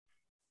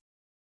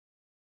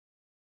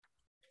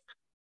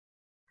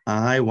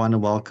I want to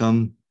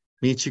welcome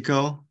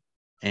Michiko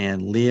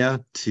and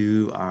Leah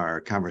to our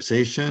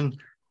conversation.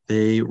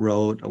 They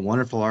wrote a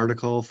wonderful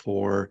article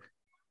for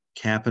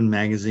Kappan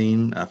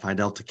magazine, Phi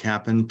Delta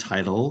Kappan,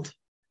 titled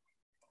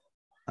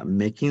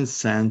Making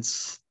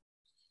Sense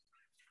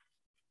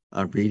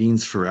of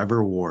Reading's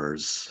Forever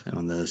Wars.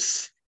 And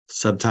this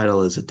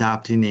subtitle is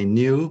Adopting a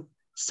New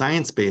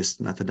Science-Based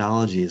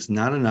Methodology is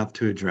Not Enough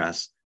to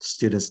Address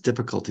Students'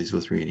 Difficulties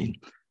with Reading.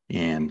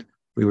 And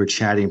we were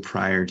chatting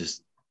prior,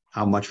 just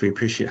how much we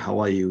appreciate how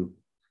well you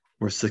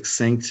were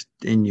succinct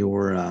in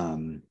your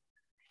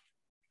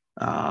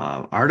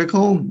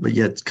article, but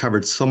yet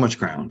covered so much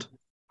ground.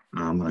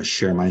 I'm going to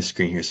share my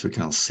screen here so we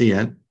can all see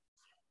it.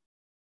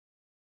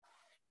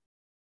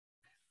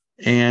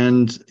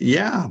 And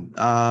yeah,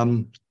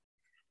 and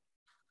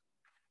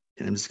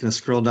I'm just going to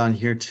scroll down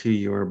here to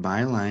your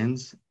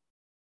bylines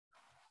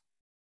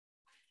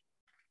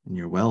and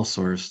your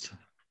well-sourced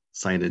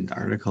cited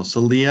article. So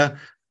Leah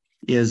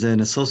is an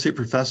associate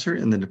professor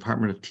in the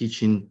Department of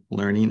Teaching,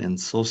 Learning, and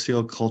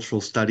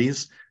Sociocultural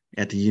Studies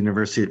at the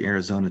University of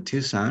Arizona,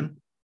 Tucson.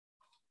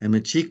 And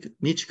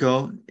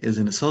Michiko is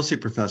an associate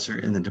professor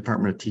in the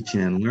Department of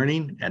Teaching and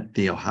Learning at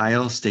The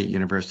Ohio State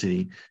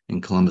University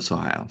in Columbus,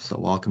 Ohio. So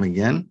welcome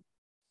again.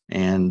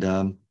 And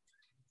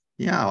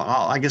yeah,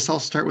 I guess I'll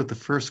start with the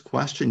first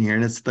question here.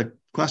 And it's the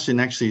question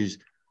actually is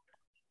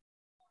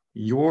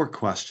your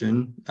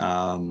question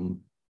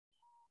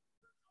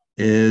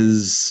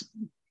is,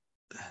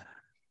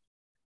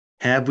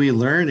 have we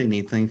learned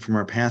anything from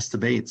our past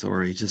debates, or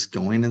are we just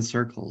going in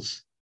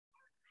circles?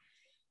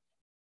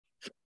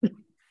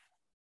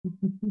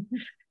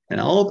 And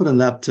I'll open it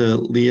up to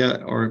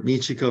Leah or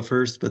Michiko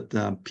first,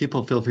 but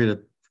people feel free to,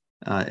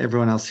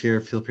 everyone else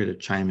here, feel free to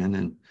chime in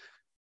and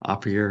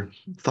offer your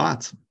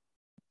thoughts.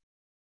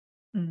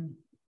 And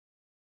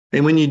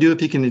when you do,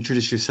 if you can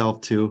introduce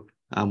yourself too,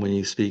 when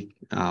you speak,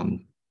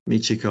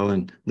 Michiko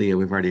and Leah,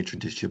 we've already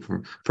introduced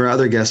you. For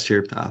other guests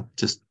here,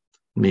 just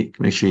make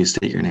sure you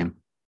state your name.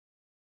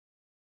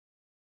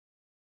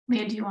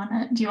 Leah, do you want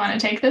to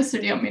take this, or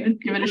do you want me to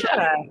give it a shot?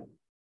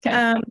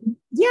 Okay.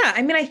 Yeah,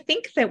 I mean, I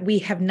think that we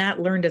have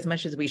not learned as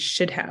much as we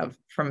should have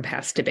from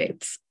past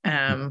debates.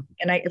 And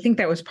I think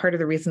that was part of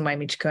the reason why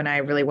Michiko and I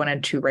really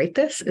wanted to write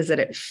this, is that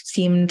it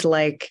seemed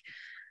like,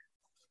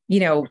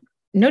 No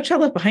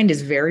Child Left Behind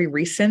is very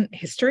recent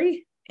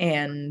history.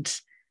 And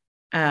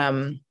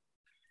at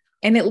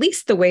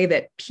least the way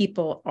that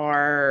people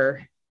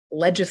are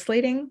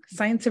legislating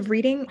science of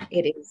reading,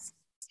 it is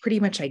pretty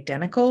much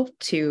identical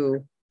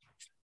to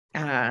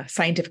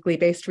scientifically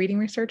based reading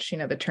research,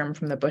 the term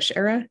from the Bush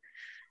era.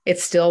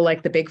 It's still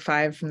like the big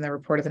five from the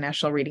report of the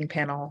National Reading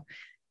Panel.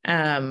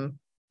 So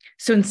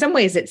in some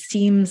ways, it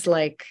seems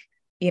like,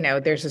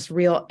 there's this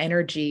real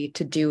energy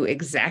to do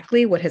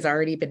exactly what has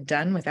already been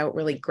done without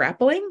really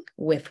grappling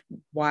with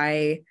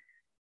why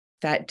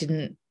that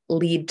didn't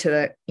lead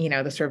to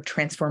the sort of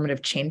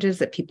transformative changes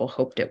that people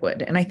hoped it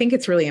would. And I think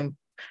it's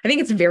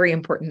very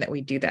important that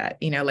we do that.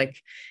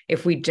 Like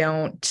if we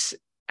don't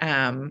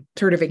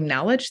sort of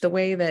acknowledge the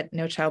way that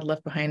No Child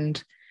Left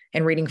Behind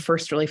and Reading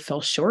First really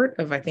fell short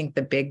of, I think,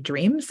 the big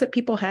dreams that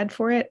people had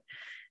for it,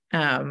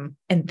 and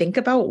think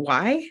about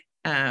why,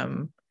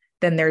 then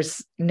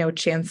there's no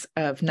chance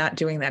of not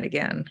doing that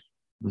again.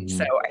 Mm-hmm.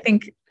 So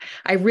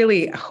I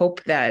really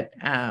hope that,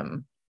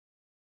 that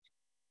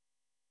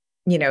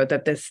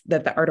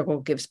the article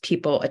gives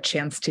people a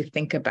chance to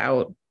think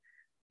about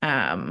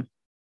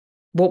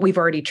what we've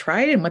already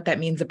tried and what that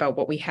means about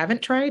what we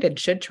haven't tried and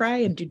should try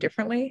and do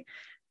differently,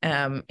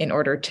 in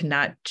order to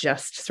not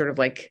just sort of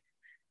like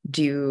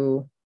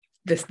do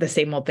the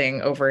same old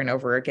thing over and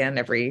over again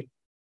every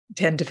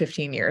 10 to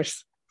 15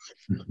 years.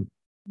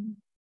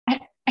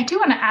 I do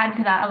want to add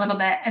to that a little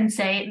bit and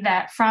say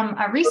that from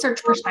a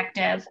research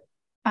perspective,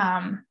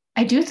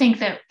 I do think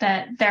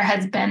that there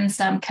has been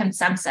some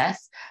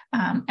consensus,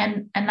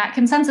 and that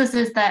consensus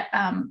is that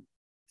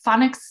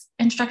phonics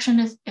instruction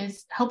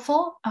is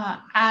helpful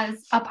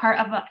as a part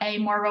of a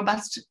more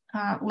robust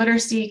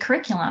literacy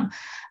curriculum.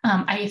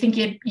 I think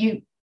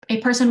a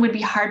person would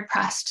be hard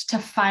pressed to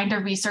find a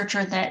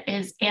researcher that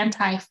is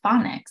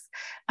anti-phonics.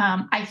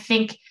 I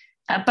think,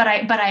 but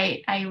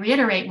I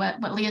reiterate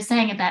what Leah's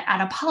saying, that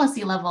at a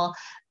policy level,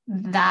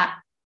 that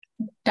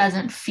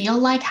doesn't feel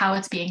like how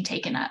it's being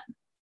taken up.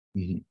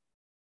 Mm-hmm.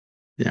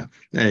 Yeah,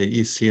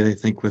 you see it, I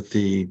think, with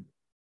the,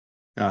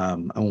 I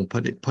won't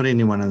put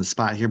anyone on the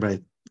spot here, but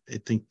I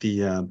think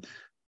the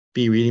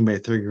be reading by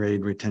third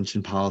grade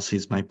retention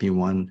policies might be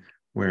one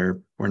where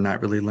we're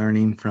not really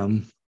learning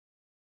from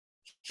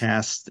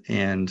past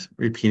and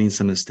repeating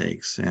some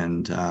mistakes.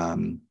 And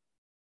to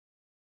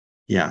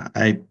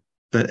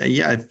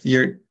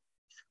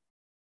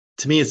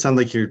me, it sounds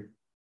like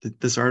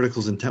this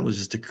article's intent was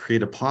just to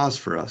create a pause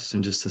for us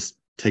and just to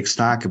take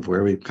stock of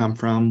where we've come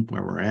from,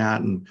 where we're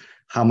at, and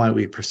how might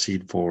we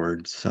proceed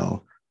forward.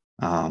 So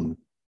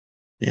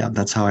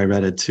that's how I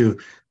read it too.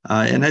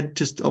 And I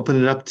just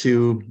open it up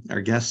to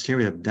our guests here.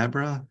 We have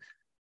Deborah,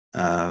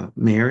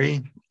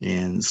 Mary,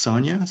 and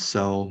Sonia.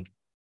 So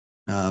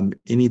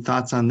Any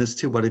thoughts on this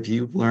too? What have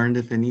you learned,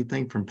 if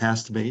anything, from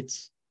past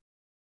debates?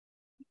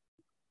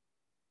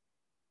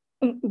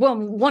 Well,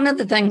 one of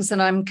the things that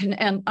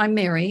and I'm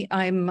Mary.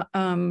 I'm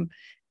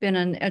been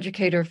an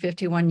educator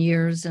 51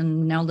 years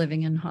and now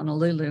living in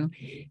Honolulu.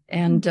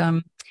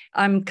 And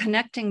I'm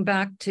connecting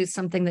back to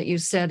something that you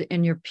said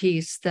in your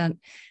piece that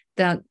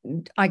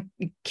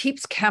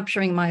keeps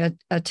capturing my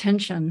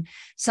attention.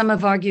 Some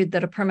have argued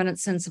that a permanent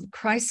sense of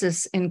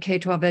crisis in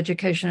K-12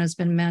 education has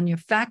been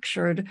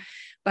manufactured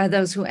by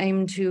those who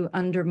aim to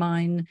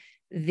undermine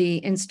the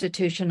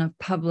institution of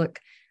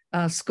public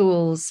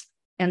schools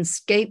and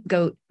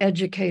scapegoat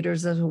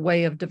educators as a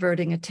way of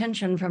diverting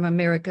attention from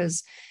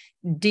America's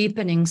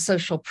deepening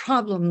social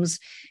problems.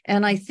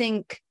 And I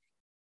think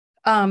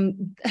for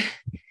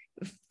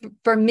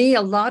me,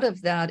 a lot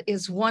of that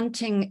is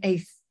wanting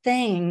a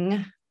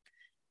thing.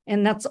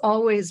 And that's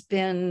always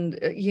been,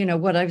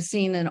 what I've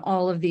seen in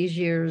all of these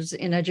years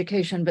in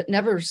education, but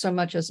never so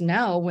much as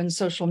now when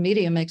social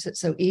media makes it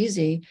so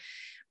easy,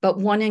 but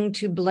wanting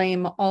to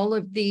blame all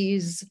of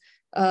these.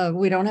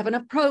 We don't have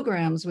enough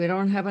programs. We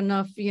don't have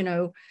enough,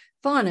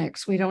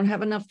 phonics. We don't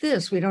have enough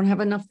this. We don't have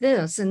enough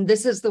this. And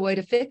this is the way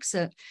to fix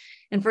it.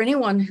 And for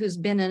anyone who's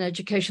been in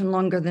education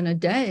longer than a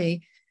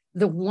day,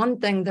 the one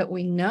thing that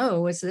we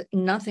know is that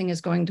nothing is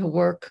going to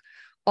work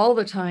all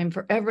the time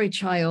for every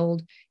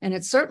child. And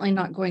it's certainly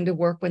not going to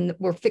work when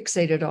we're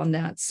fixated on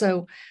that.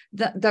 So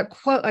that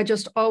quote, I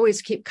just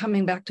always keep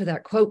coming back to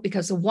that quote,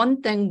 because the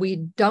one thing we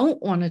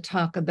don't want to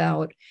talk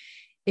about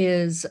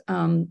is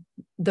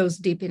those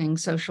deepening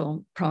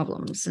social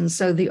problems. And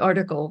so the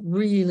article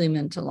really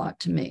meant a lot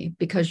to me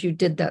because you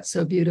did that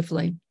so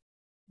beautifully.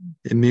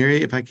 And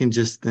Mary, if I can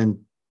just then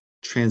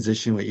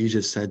transition what you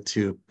just said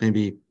to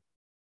maybe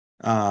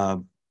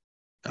a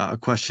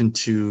question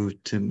to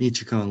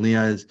Michiko and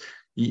Leah is,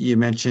 you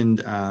mentioned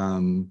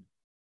that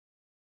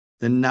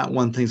not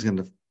one thing's going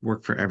to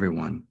work for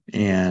everyone.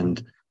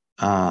 And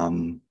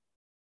I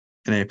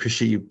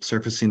appreciate you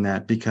surfacing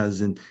that,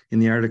 because in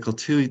the article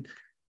too,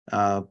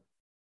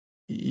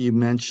 you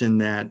mentioned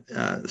that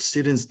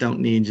students don't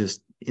need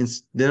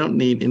they don't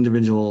need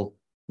individual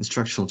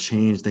instructional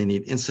change. They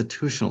need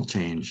institutional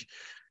change.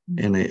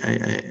 And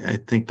I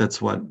think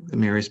that's what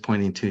Mary's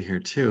pointing to here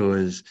too,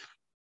 is,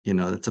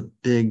 that's a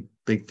big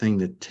thing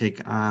to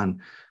take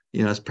on,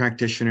 as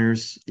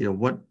practitioners.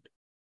 What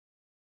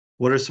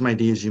are some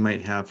ideas you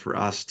might have for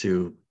us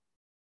to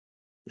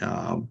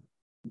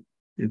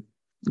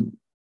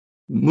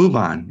move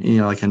on,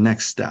 like a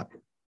next step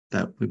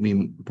that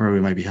probably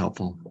might be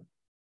helpful?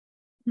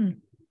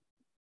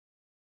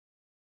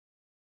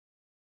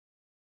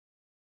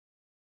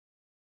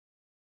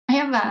 I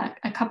have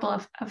a couple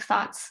of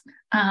thoughts,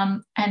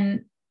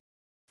 and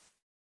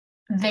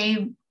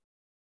they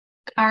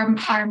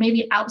are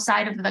maybe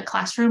outside of the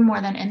classroom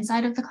more than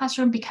inside of the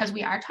classroom, because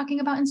we are talking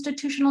about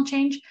institutional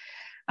change.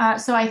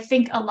 So I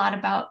think a lot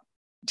about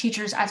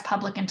teachers as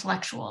public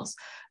intellectuals.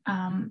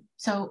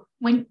 So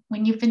when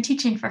you've been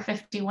teaching for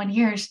 51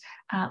 years,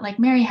 like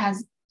Mary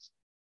has,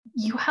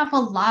 you have a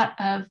lot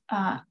of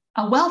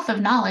a wealth of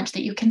knowledge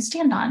that you can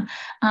stand on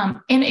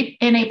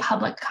in a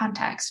public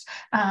context.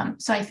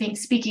 So I think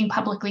speaking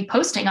publicly,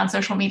 posting on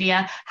social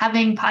media,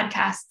 having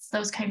podcasts,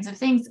 those kinds of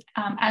things,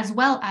 as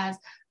well as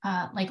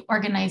like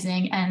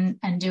organizing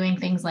and doing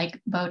things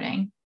like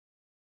voting.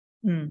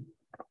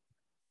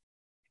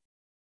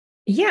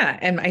 Yeah,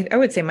 and I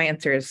would say my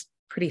answer is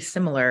pretty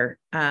similar,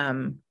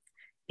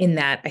 in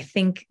that I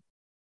think,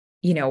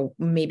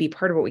 maybe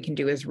part of what we can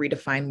do is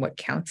redefine what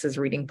counts as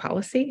reading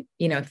policy.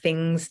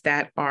 Things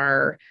that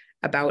are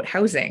about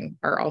housing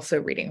are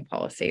also reading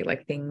policy,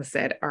 like things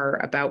that are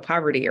about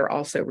poverty are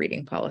also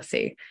reading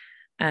policy.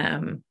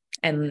 And,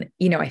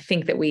 I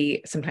think that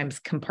we sometimes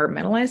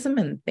compartmentalize them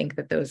and think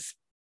that those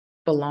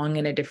belong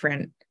in a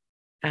different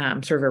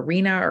sort of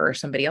arena or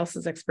somebody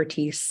else's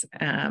expertise.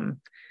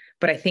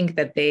 But I think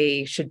that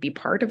they should be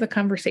part of the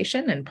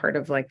conversation, and part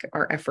of like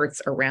our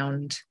efforts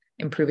around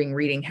improving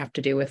reading have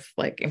to do with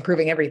like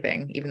improving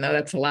everything, even though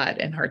that's a lot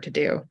and hard to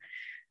do.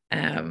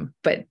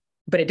 But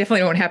it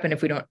definitely won't happen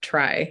if we don't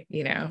try,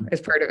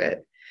 as part of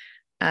it.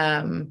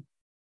 And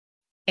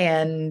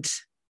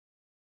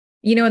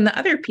the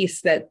other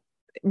piece that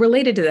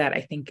related to that,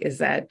 I think, is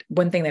that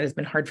one thing that has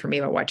been hard for me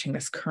about watching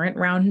this current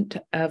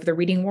round of the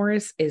reading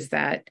wars is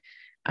that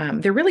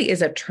there really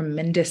is a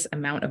tremendous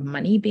amount of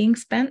money being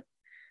spent.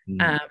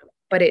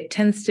 But it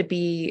tends to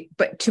be,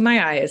 but to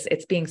my eyes,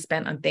 it's being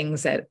spent on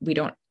things that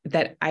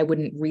I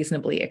wouldn't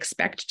reasonably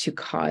expect to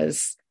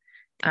cause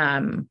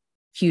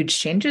huge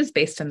changes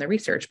based on the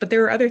research. But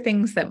there are other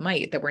things that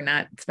we're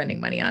not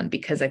spending money on,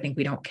 because I think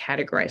we don't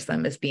categorize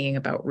them as being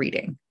about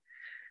reading.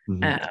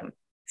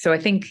 So I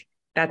think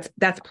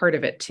that's part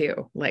of it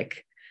too,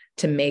 like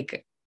to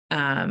make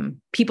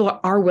people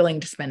are willing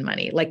to spend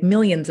money, like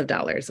millions of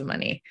dollars of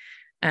money.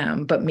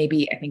 But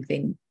maybe I think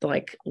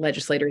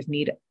legislators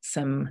need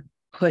some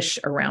push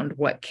around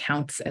what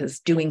counts as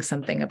doing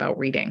something about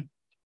reading.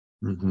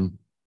 And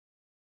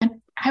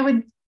I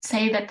would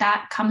say that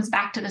that comes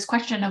back to this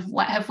question of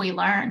what have we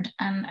learned,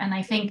 and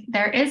I think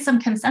there is some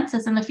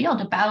consensus in the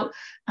field about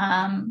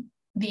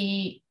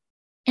the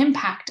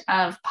impact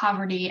of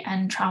poverty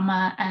and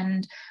trauma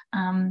and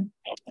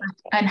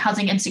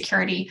housing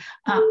insecurity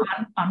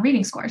on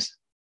reading scores.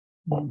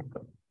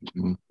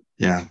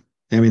 Yeah,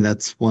 I mean,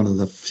 that's one of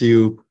the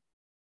few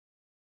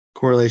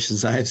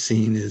correlations I've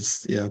seen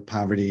is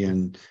poverty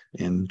and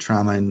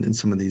trauma and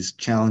some of these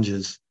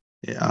challenges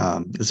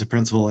as a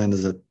principal and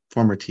as a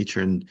former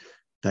teacher, and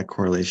that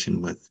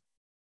correlation with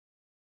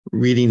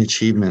reading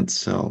achievements.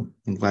 So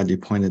I'm glad you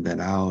pointed that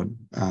out.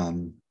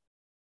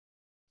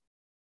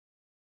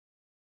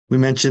 We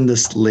mentioned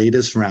this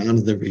latest round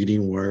of the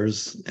reading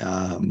wars.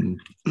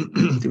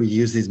 We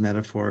use these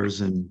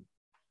metaphors and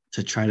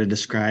to try to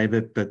describe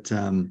it, but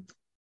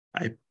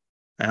I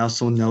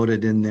also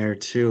noted in there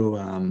too,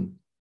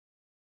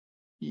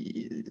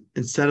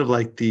 instead of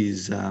like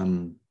these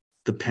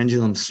the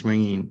pendulum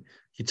swinging,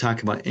 you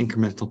talk about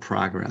incremental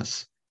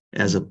progress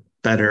as a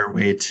better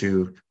way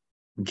to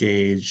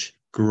gauge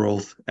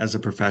growth as a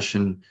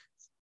profession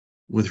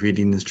with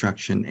reading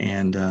instruction.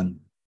 And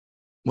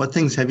what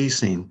things have you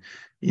seen?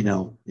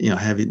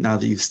 Have you, now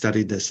that you've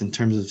studied this in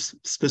terms of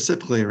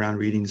specifically around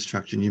reading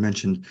instruction? You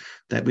mentioned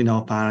that we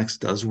know phonics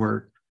does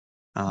work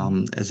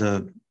as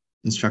a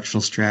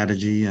instructional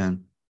strategy,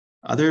 and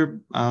other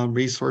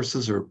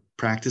resources or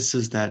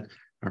practices that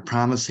are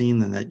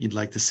promising and that you'd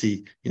like to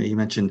see. You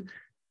mentioned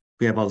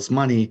we have all this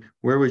money.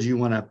 Where would you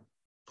want to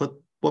put?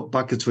 What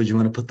buckets would you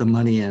want to put the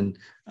money in?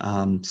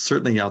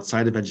 Certainly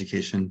outside of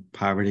education,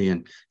 poverty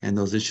and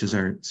those issues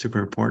are super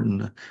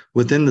important.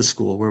 Within the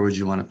school, where would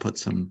you want to put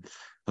some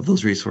of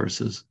those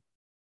resources?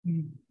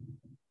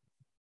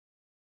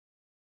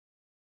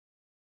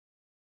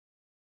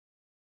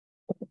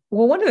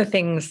 Well, one of the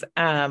things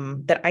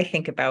that I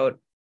think about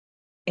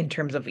in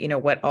terms of,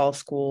 what all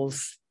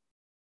schools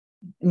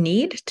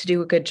need to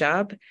do a good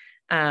job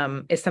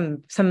is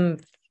some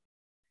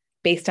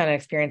based on an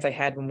experience I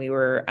had when we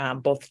were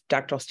both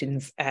doctoral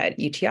students at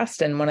UT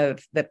Austin. One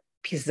of the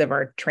pieces of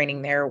our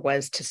training there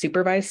was to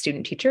supervise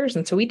student teachers.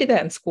 And so we did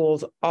that in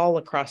schools all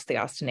across the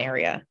Austin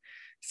area.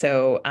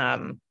 So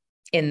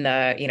in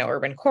the,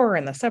 urban core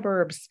and the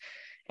suburbs.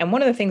 And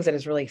one of the things that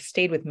has really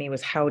stayed with me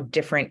was how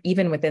different,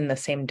 even within the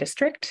same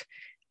district,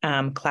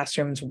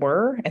 classrooms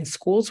were and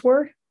schools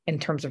were in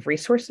terms of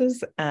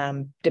resources,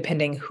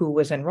 depending who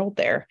was enrolled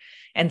there.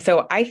 And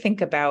so I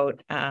think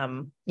about,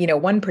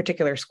 one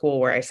particular school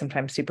where I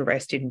sometimes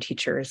supervise student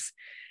teachers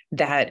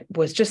that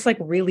was just like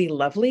really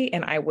lovely.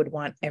 And I would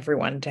want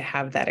everyone to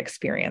have that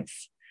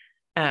experience.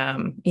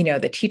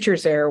 The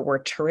teachers there were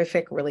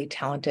terrific, really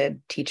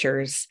talented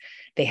teachers.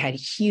 They had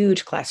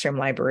huge classroom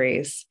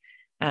libraries.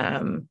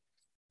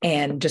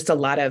 And just a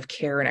lot of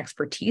care and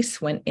expertise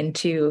went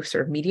into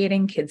sort of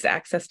mediating kids'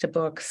 access to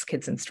books,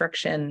 kids'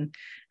 instruction,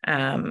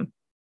 and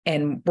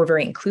we're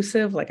very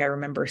inclusive. Like I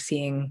remember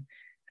seeing,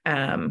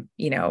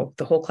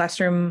 the whole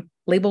classroom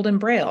labeled in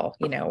Braille,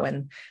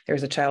 when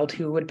there's a child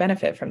who would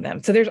benefit from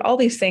them. So there's all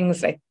these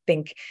things. I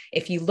think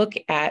if you look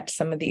at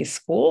some of these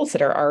schools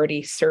that are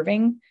already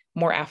serving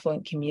more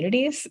affluent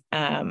communities,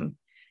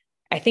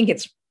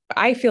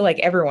 I feel like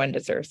everyone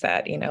deserves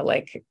that,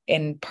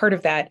 and part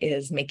of that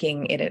is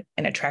making it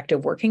an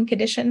attractive working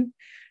condition.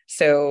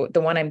 So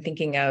the one I'm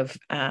thinking of,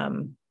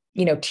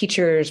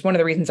 teachers, one of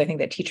the reasons I think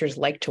that teachers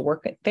like to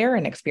work there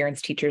and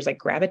experienced teachers like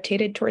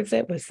gravitated towards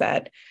it was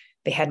that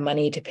they had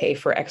money to pay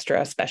for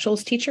extra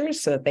specials teachers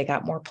so that they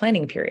got more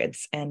planning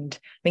periods. And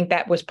I think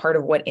that was part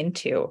of what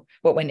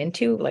went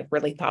into like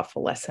really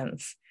thoughtful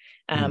lessons.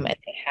 And they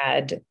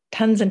had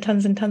tons and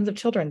tons and tons of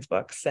children's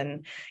books.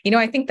 And,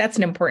 I think that's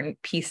an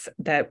important piece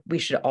that we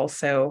should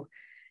also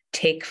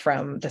take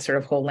from the sort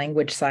of whole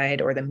language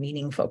side or the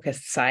meaning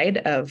focused side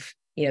of,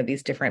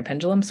 these different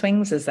pendulum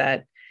swings is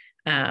that,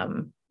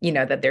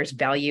 that there's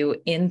value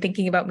in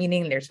thinking about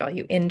meaning. There's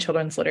value in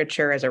children's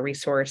literature as a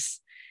resource.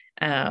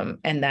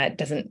 And that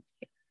doesn't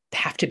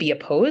have to be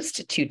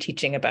opposed to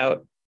teaching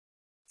about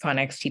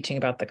phonics, teaching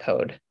about the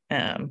code.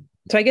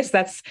 So I guess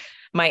that's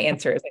my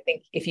answer is I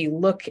think if you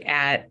look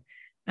at,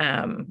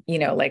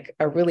 like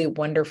a really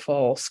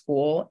wonderful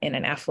school in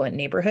an affluent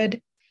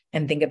neighborhood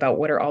and think about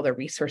what are all the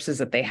resources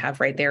that they have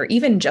right there,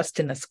 even just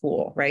in the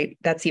school, right?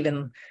 That's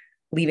even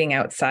leaving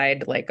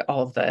outside like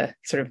all of the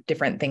sort of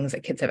different things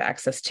that kids have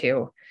access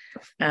to.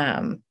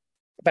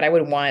 But I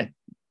would want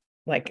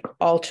like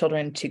all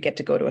children to get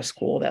to go to a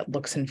school that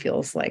looks and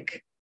feels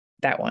like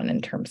that one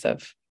in terms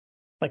of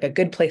like a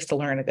good place to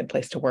learn, a good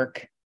place to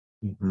work.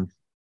 Mm-hmm.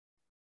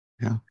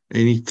 Yeah.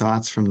 Any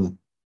thoughts from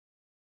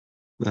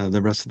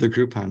the rest of the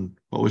group on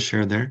what was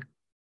shared there?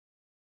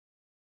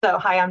 So,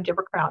 hi, I'm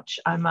Deborah Crouch.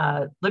 I'm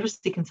a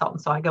literacy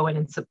consultant, so I go in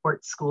and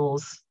support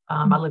schools.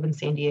 I live in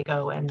San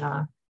Diego, and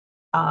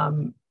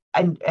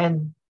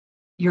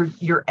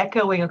you're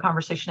echoing a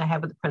conversation I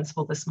had with the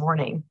principal this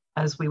morning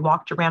as we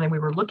walked around and we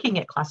were looking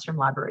at classroom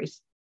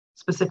libraries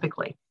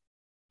specifically,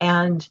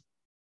 and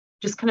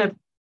just kind of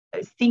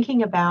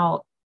thinking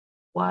about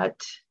what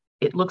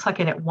it looks like.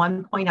 And at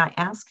one point I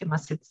asked him, I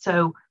said,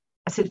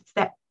 it's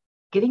that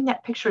getting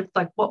that picture. It's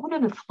like, what would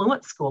an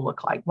affluent school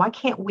look like? Why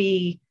can't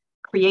we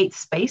create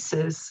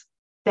spaces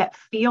that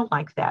feel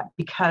like that?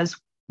 Because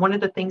one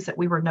of the things that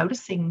we were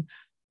noticing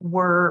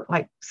were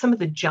like some of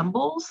the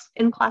jumbles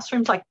in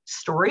classrooms, like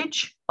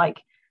storage. Like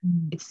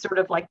it's sort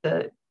of like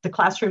the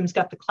classroom's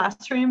got the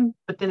classroom,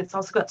 but then it's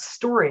also got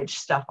storage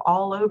stuff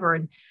all over.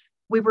 And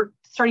we were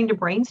starting to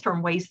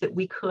brainstorm ways that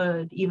we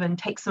could even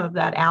take some of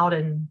that out.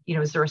 And, you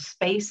know, is there a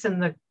space in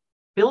the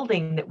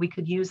building that we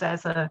could use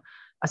as a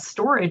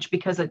storage?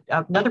 Because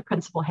another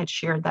principal had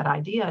shared that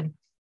idea. And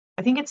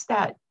I think it's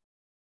that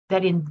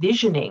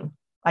envisioning,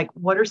 like,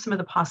 what are some of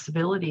the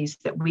possibilities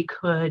that we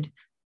could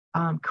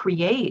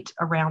create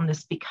around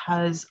this?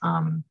 Because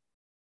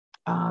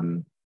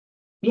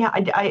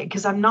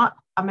because I'm not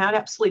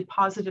absolutely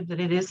positive that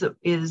it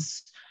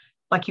is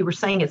like you were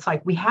saying. It's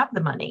like we have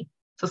the money,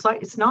 so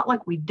it's not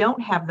like we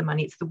don't have the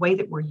money. It's the way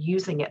that we're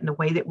using it and the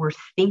way that we're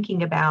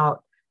thinking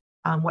about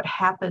what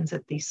happens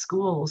at these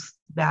schools.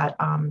 That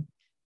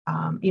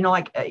you know,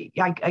 like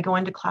I go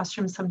into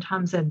classrooms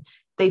sometimes and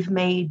they've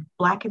made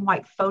black and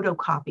white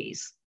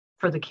photocopies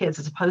for the kids,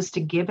 as opposed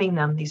to giving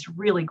them these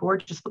really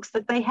gorgeous books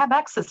that they have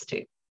access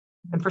to.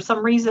 And for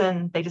some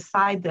reason, they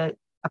decide that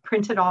a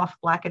printed off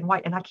black and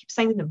white. And I keep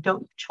saying to them,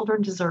 don't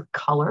children deserve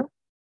color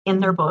in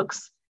their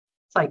books?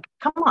 It's like,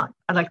 come on.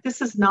 I'm like,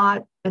 this is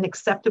not an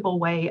acceptable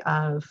way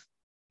of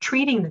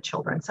treating the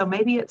children. So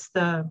maybe it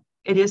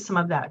is some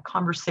of that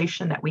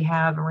conversation that we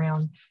have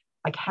around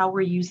like how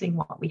we're using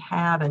what we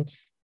have and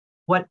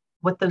what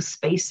those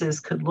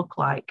spaces could look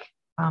like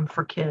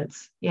for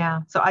kids. Yeah.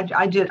 So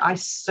I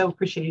so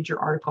appreciated your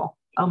article.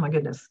 Oh my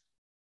goodness.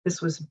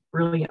 This was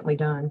brilliantly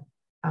done.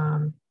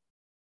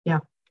 Yeah.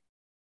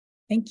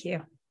 Thank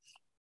you.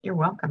 You're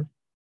welcome.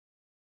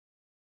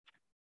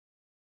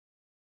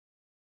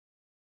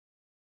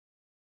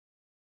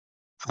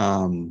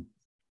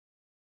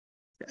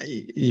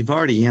 You've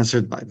already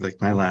answered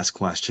my last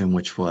question,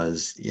 which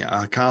was,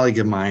 a colleague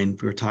of mine,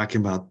 we were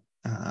talking about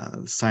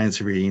science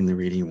of reading, the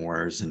reading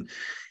wars, and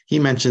he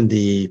mentioned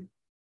these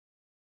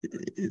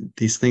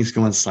things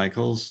go in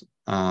cycles.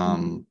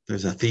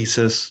 There's a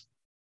thesis,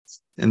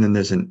 and then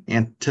there's an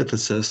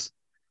antithesis,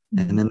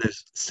 and then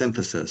there's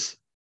synthesis,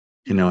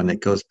 you know, and it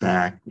goes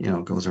back, you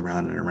know, goes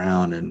around and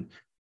around. And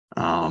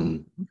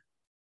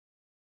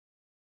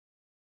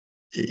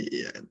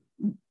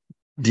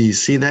do you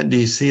see that? Do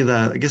you see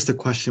I guess the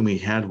question we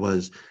had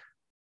was,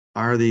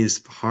 are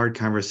these hard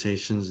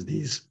conversations,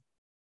 these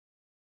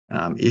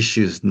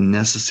issues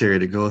necessary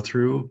to go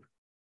through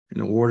in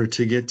order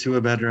to get to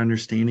a better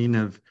understanding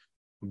of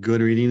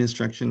good reading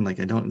instruction? Like,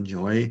 I don't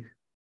enjoy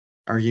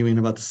arguing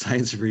about the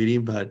science of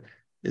reading, but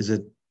is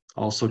it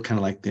also kind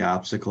of like the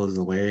obstacle is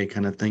the way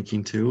kind of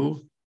thinking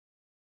too?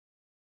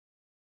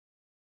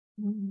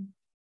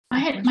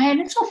 My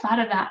initial thought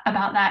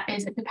about that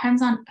is it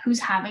depends on who's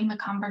having the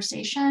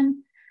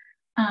conversation.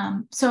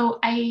 So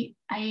I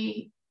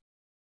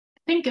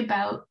think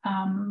about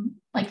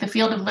like the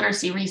field of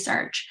literacy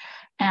research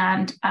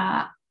and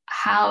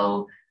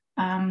how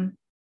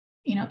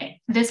you know,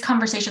 this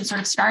conversation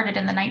sort of started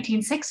in the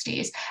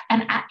 1960s.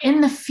 And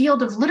in the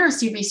field of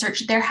literacy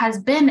research, there has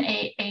been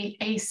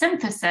a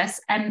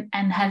synthesis and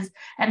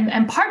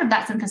part of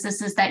that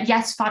synthesis is that,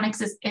 yes,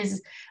 phonics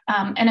is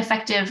an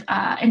effective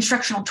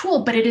instructional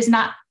tool, but it is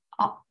not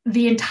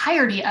the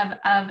entirety of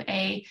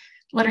a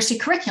literacy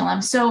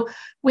curriculum. So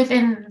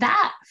within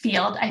that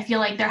field, I feel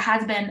like there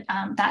has been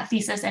that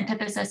thesis,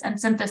 antithesis, and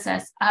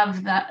synthesis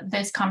of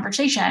this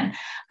conversation.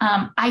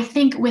 I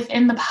think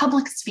within the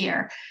public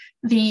sphere,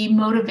 the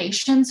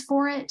motivations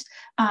for it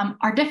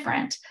are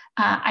different.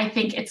 I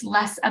think it's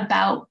less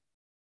about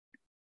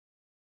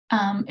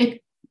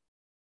it.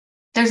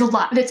 There's a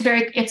lot.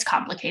 It's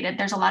complicated.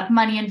 There's a lot of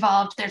money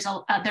involved. There's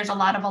a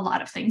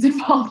lot of things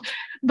involved.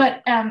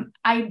 But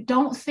I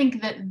don't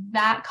think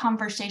that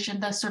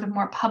conversation, the sort of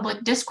more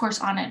public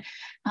discourse on it,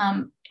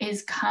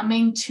 is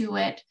coming to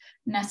it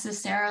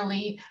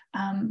necessarily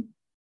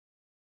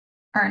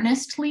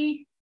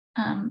earnestly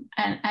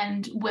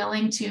and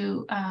willing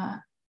to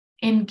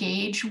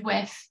engage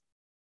with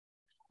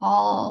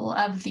all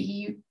of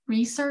the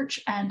research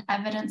and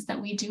evidence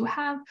that we do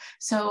have.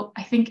 So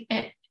I think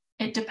it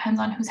depends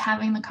on who's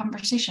having the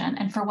conversation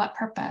and for what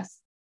purpose.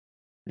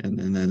 And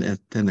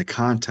then the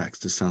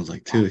context, it sounds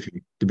like too, if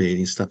you're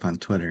debating stuff on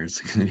Twitter,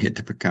 it's going to be a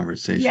different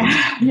conversation.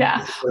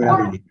 Yeah.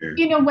 Or,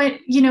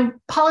 when,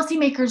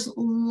 policymakers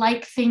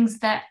like things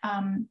that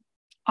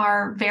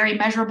are very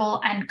measurable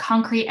and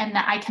concrete and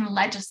that I can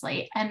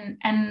legislate,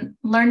 and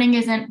learning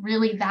isn't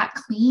really that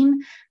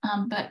clean.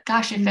 But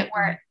gosh, if it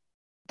were,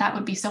 that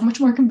would be so much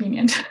more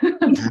convenient.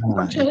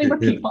 Unfortunately, we're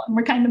people and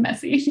we're kind of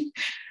messy.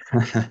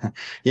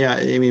 Yeah,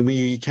 I mean,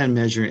 you can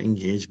measure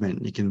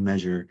engagement, you can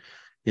measure,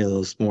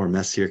 those more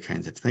messier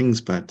kinds of things,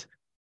 but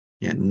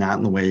not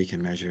in the way you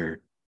can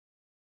measure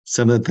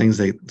some of the things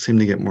that seem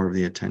to get more of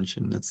the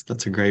attention.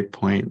 That's a great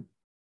point.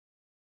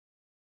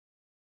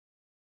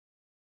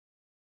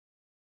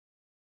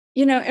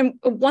 And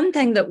one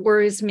thing that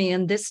worries me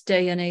in this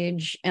day and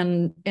age,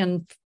 and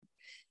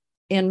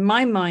in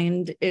my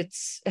mind,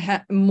 it's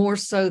more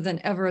so than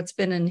ever it's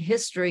been in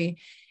history,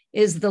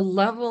 is the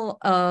level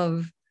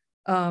of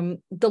mandating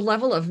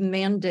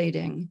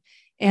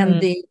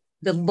and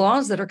the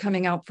laws that are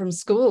coming out from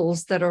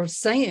schools that are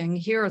saying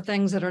here are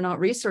things that are not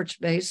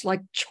research-based,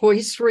 like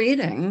choice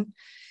reading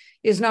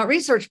is not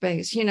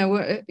research-based.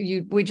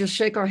 We just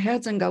shake our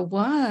heads and go,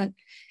 what?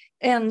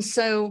 And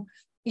so,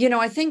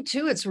 I think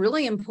too, it's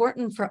really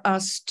important for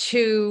us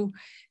to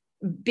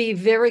be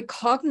very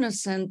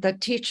cognizant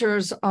that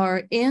teachers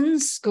are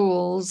in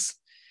schools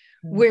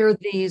where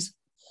these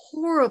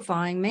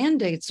horrifying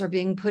mandates are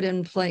being put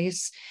in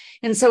place.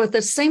 And so at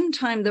the same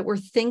time that we're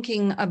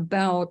thinking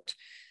about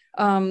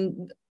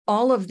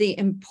all of the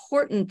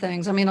important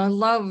things, I mean, I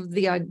love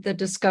the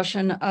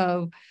discussion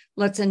of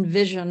let's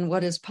envision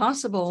what is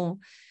possible.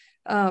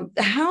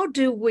 How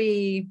do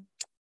we,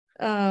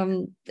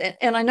 and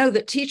I know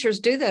that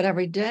teachers do that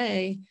every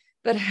day,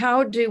 but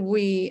how do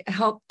we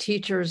help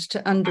teachers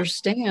to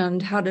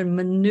understand how to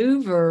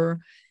maneuver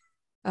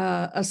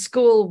a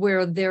school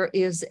where there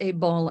is a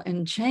ball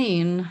and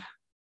chain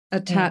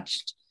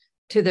attached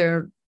to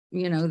their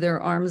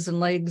arms and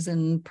legs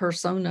and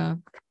persona,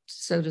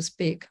 so to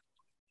speak?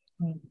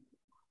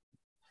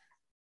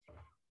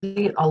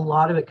 A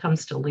lot of it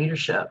comes to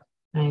leadership.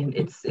 I mean,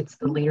 it's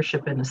the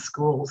leadership in the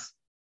schools.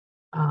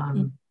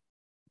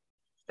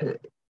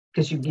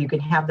 Because you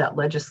can have that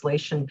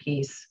legislation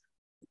piece,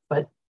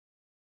 but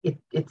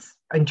it's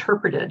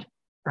interpreted,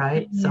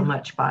 right, so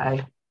much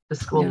by the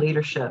school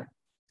leadership.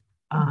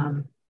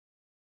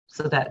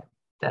 So that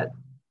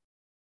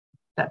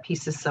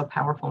piece is so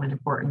powerful and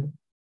important.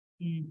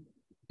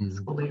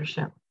 School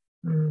leadership.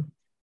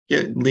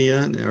 Yeah,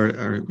 Leah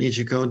or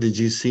Michiko, did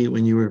you see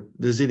when you were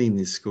visiting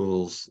these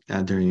schools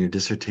during your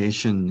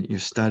dissertation, your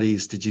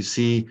studies, did you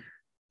see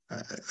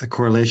a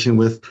correlation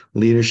with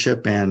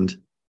leadership? And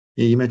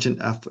you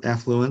mentioned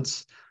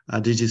affluence.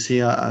 Did you see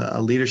a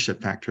leadership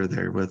factor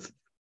there with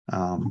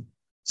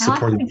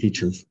supporting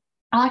teachers?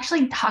 I'll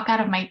actually talk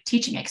out of my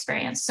teaching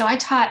experience. So I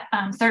taught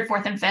 3rd,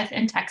 4th, and 5th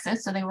in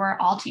Texas. So they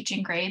were all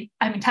testing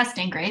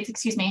grades,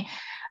 excuse me.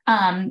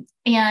 And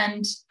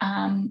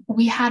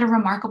we had a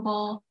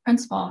remarkable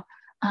principal,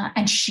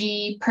 and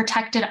she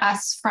protected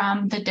us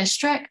from the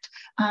district.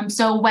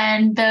 So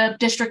when the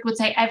district would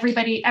say every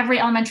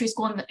elementary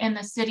school in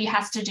the city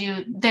has to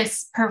do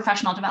this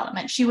professional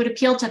development, she would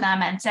appeal to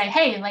them and say,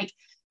 hey, like,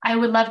 I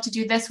would love to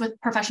do this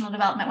with professional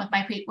development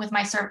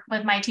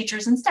with my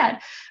teachers instead.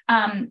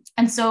 And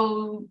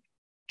so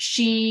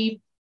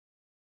she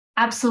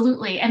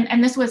absolutely,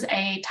 and this was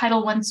a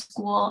Title I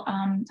school.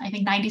 I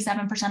think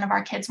 97% of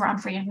our kids were on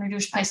free and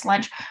reduced price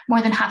lunch.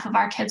 More than half of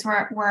our kids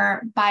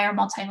were bi or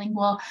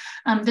multilingual.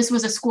 This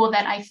was a school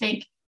that I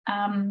think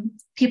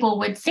people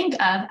would think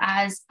of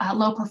as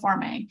low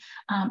performing,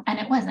 and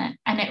it wasn't.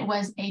 And it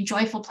was a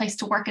joyful place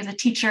to work as a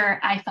teacher.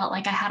 I felt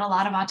like I had a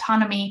lot of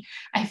autonomy.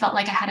 I felt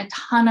like I had a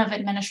ton of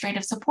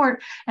administrative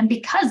support. And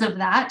because of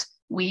that,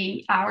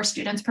 our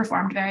students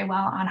performed very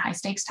well on high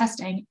stakes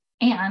testing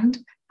and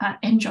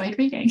enjoyed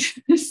reading.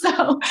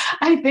 So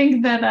I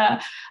think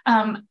that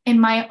in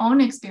my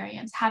own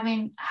experience,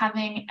 having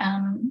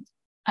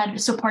a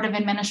supportive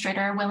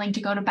administrator willing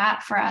to go to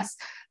bat for us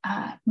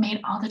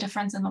made all the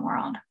difference in the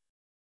world.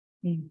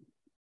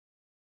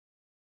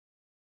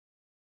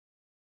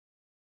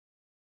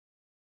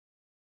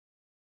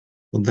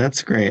 Well,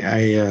 that's great.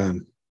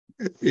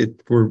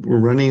 We're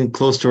running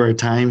close to our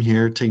time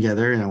here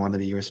together, and I want to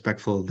be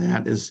respectful of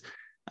that. Is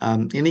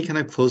any kind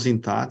of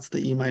closing thoughts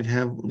that you might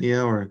have,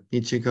 Leah or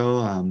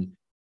Michiko?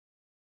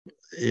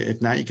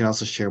 If not, you can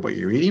also share what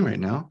you're reading right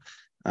now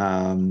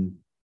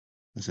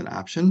as an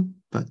option.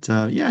 But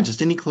yeah,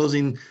 just any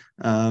closing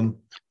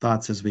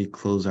thoughts as we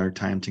close our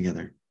time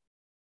together.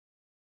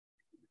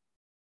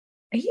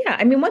 Yeah,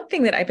 I mean, one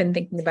thing that I've been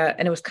thinking about,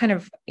 and it was kind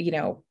of,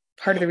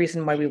 part of the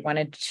reason why we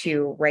wanted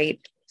to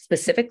write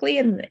specifically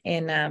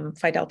in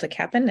Phi Delta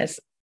Kappan is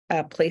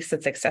a place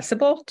that's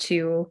accessible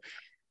to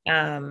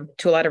a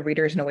lot of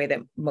readers in a way that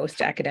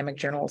most academic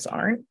journals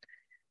aren't.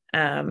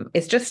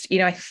 It's just,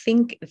 I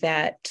think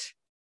that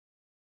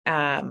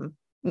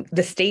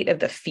the state of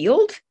the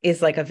field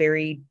is like a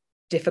very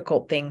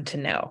difficult thing to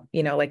know,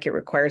 like it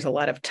requires a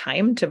lot of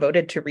time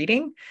devoted to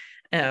reading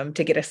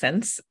to get a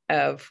sense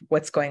of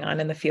what's going on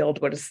in the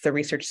field. What does the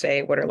research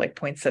say? What are like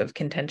points of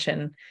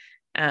contention?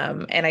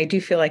 And I do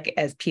feel like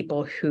as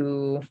people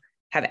who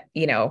have,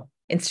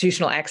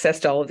 institutional access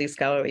to all of these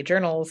scholarly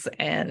journals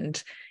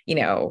and,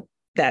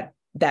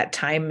 that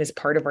time is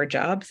part of our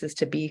jobs is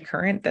to be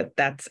current,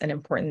 that's an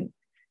important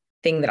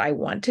thing that I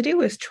want to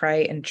do is try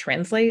and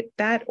translate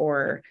that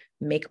or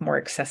make more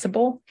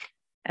accessible,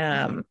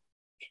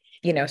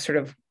 sort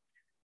of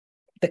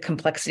the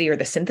complexity or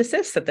the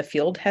synthesis that the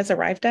field has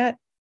arrived at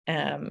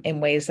in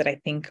ways that I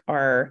think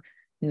are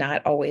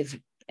not always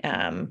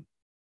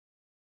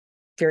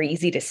very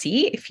easy to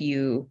see if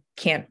you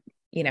can't,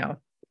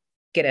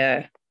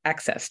 get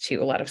access to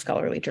a lot of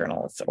scholarly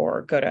journals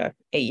or go to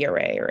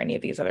AERA or any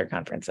of these other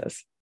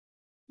conferences.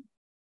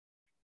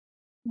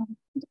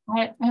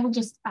 I will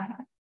just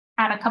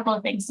add a couple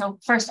of things. So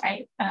first,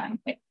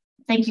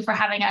 thank you for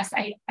having us.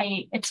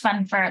 It's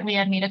fun for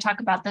Leah and me to talk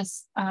about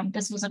this.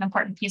 This was an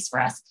important piece for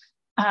us.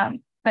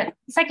 But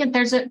second,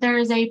 there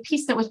is a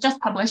piece that was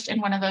just published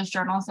in one of those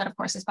journals that, of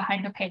course, is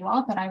behind a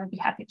paywall that I would be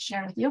happy to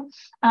share with you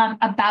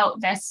about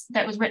this,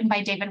 that was written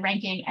by David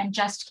Ranking and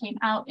just came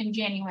out in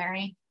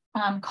January,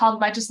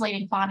 called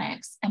Legislating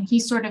Phonics. And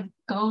he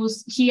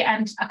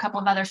and a couple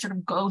of others sort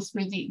of go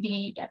through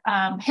the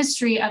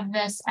history of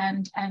this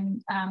and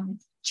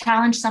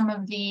challenge some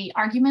of the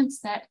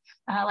arguments that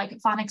like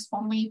phonics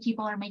only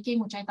people are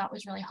making, which I thought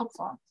was really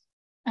helpful.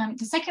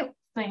 The second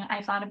thing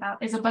I thought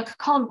about is a book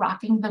called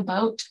Rocking the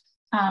Boat,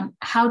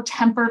 How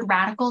Tempered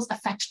Radicals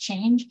Affect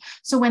Change.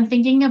 So when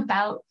thinking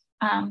about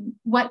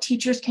what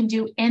teachers can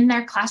do in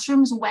their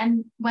classrooms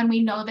when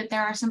we know that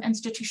there are some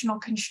institutional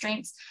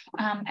constraints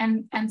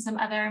and some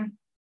other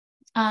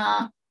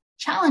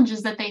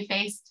challenges that they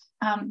face,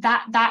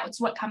 that's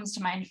what comes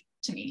to mind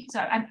to me.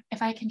 So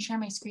if I can share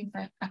my screen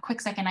for a quick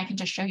second, I can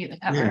just show you the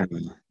cover.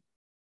 Yeah.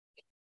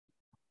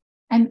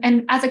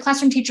 And as a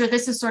classroom teacher,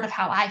 this is sort of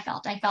how I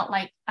felt. I felt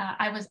like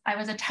I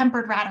was a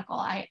tempered radical.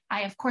 I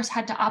of course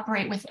had to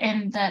operate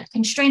within the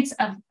constraints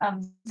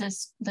of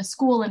the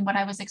school and what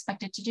I was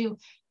expected to do.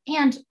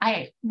 And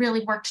I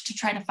really worked to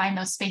try to find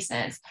those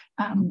spaces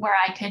where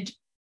I could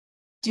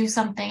do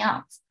something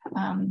else.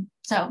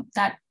 So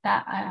that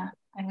I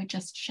would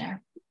just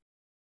share.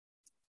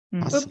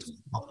 Oops,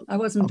 I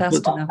wasn't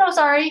fast enough. Oh,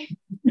 sorry.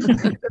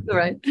 That's all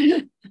right.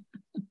 There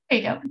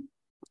you go.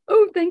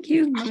 Oh, thank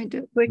you. Let me do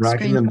a quick Rocking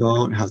screen. the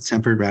Boat, How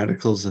Tempered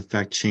Radicals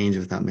Affect Change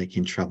Without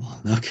Making Trouble.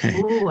 Okay.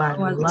 Oh, I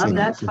love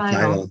that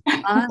title.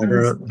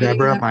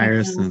 Deborah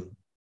Myerson.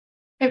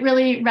 It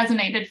really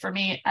resonated for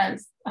me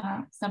as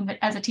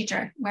a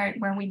teacher,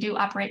 where we do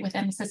operate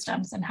within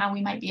systems and how we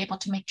might be able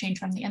to make change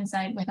from the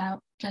inside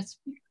without just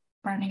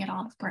burning it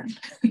all to the ground.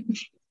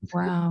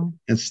 Wow.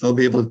 And still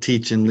be able to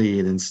teach and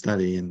lead and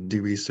study and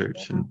do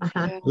research. And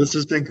this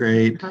has been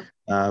great.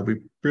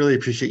 We really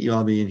appreciate you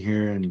all being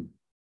here, and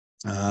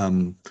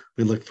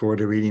we look forward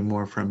to reading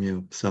more from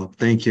you. So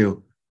thank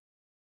you.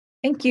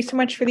 Thank you so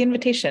much for the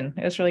invitation.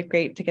 It was really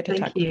great to get to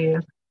talk. Thank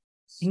you.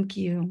 Thank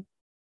you.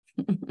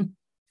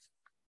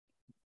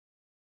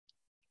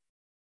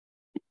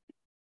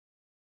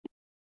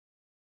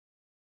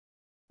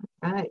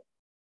 All right.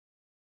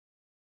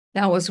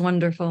 That was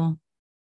wonderful.